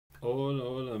Hola,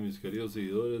 hola mis queridos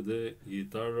seguidores de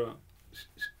Guitarra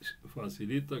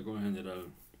Facilita con General.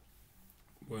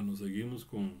 Bueno, seguimos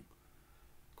con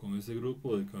ese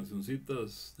grupo de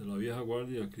cancioncitas de la vieja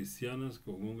guardia cristianas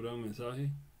con un gran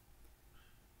mensaje.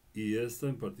 Y esta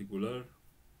en particular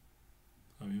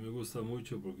a mí me gusta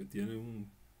mucho porque tiene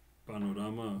un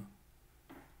panorama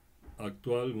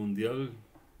actual, mundial,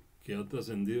 que ha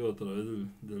trascendido a través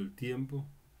del tiempo.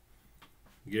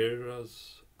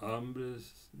 Guerras,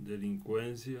 hambres,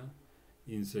 delincuencia,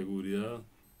 inseguridad,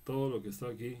 todo lo que está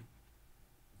aquí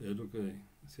es lo que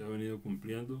se ha venido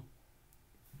cumpliendo.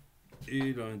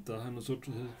 Y la ventaja de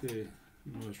nosotros es que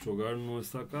nuestro hogar no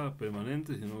está acá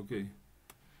permanente, sino que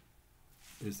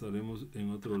estaremos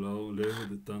en otro lado, lejos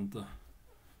de tanta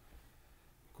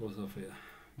cosa fea.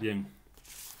 Bien,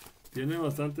 tiene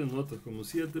bastantes notas, como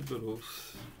 7, pero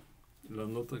las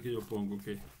notas que yo pongo,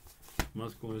 que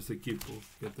más con este equipo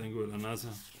que tengo de la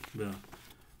NASA, vean,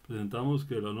 presentamos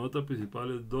que la nota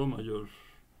principal es Do mayor.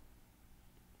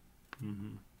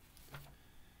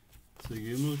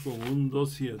 Seguimos con un Do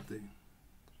 7.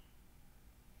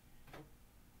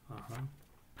 Ajá.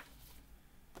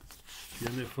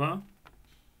 Tiene Fa.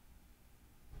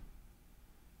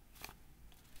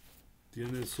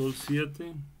 Tiene Sol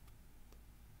 7.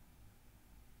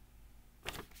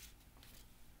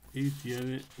 Y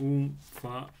tiene un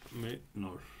Fa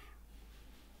menor.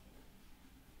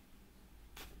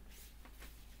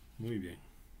 Muy bien.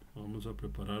 Vamos a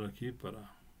preparar aquí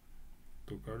para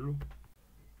tocarlo.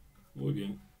 Muy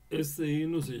bien. Este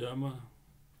himno se llama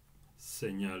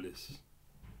Señales.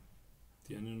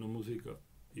 Tiene una música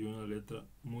y una letra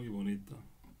muy bonita.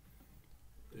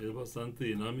 Es bastante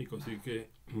dinámico, así que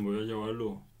voy a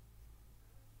llevarlo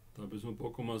tal vez un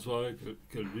poco más suave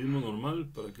que el ritmo normal,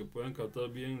 para que puedan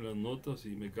captar bien las notas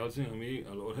y me calcen a mí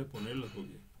a la hora de ponerlas,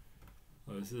 porque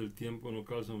a veces el tiempo no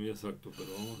calza muy exacto. Pero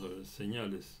vamos a ver.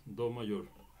 Señales, Do mayor.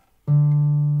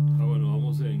 Bueno,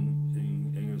 vamos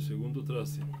en el segundo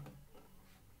traste.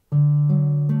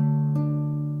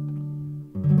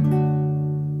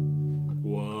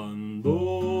 Cuando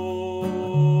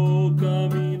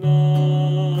caminando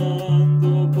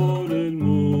por el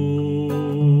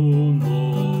mundo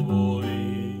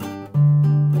voy,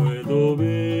 puedo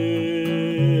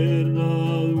ver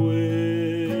las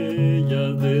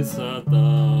huellas de Satán.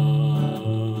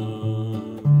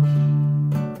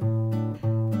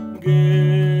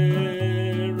 Guerras,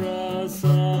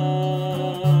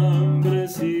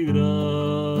 hambres y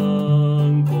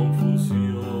gran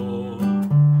confusión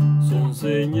son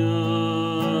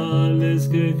señales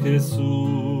que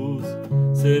Jesús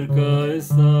cerca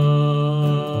está.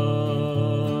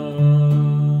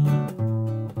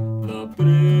 La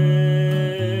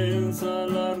prensa,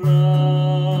 la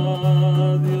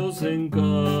radio se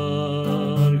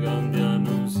encargan de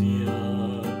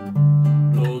anunciar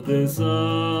los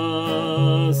desastres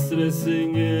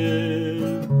en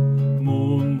el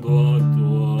mundo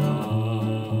actual.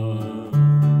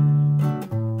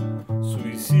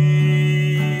 Suicidios,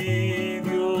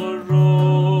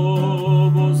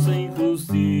 robos e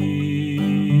injusticia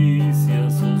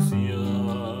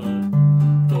social,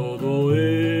 todo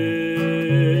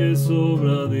es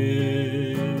obra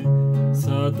de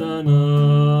Satanás.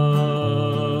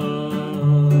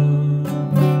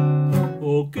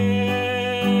 Oh,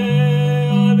 qué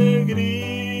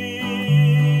alegría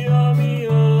mi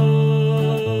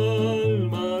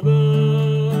alma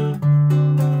da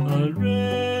al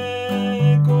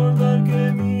recordar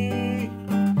que mi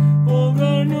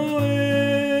hogar no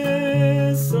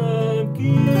es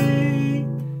aquí,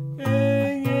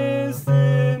 en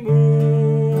este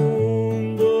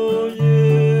mundo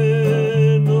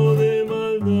lleno de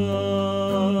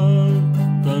maldad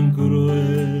tan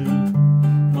cruel.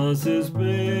 Mas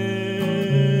espero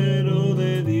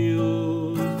de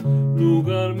Dios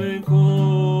lugar mejor.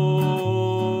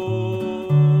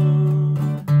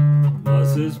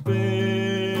 Mas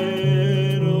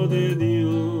espero de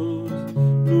Dios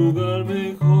lugar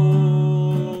mejor.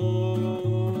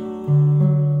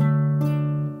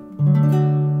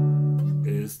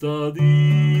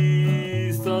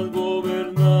 Estadistas,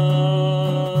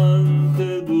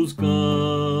 gobernantes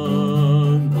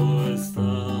buscando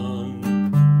están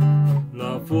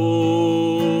la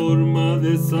forma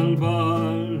de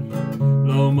salvar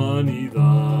la humanidad.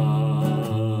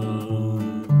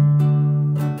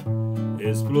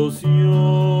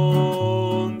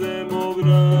 Explosión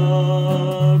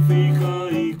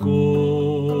demográfica y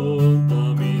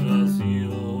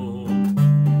contaminación.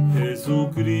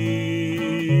 Jesucristo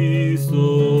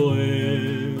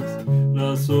es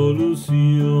la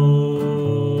solución.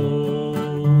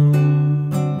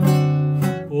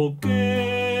 Oh,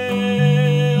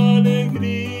 qué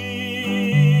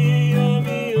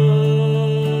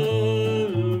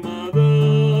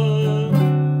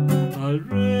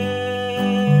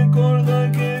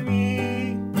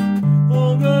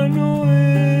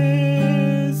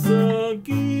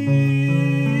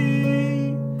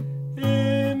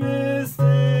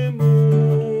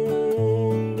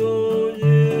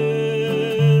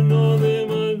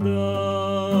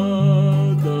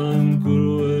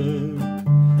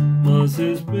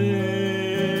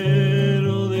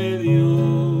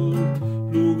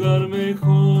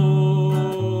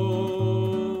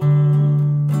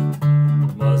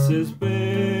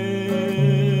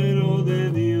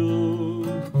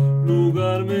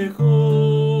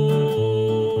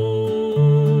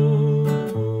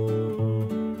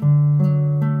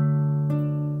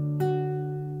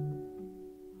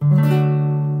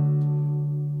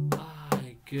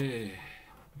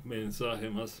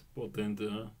más potente,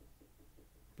 ¿verdad?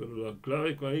 Pero la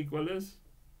clave ahí, ¿cuál es?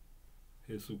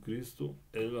 Jesucristo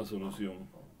es la solución.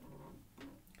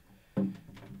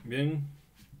 Bien,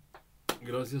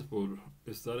 gracias por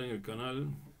estar en el canal,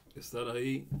 estar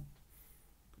ahí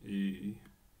y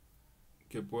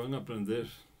que puedan aprender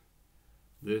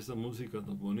de esta música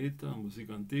tan bonita,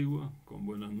 música antigua, con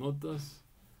buenas notas.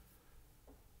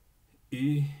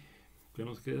 Y ¿qué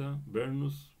nos queda?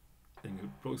 Vernos en el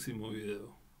próximo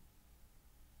video.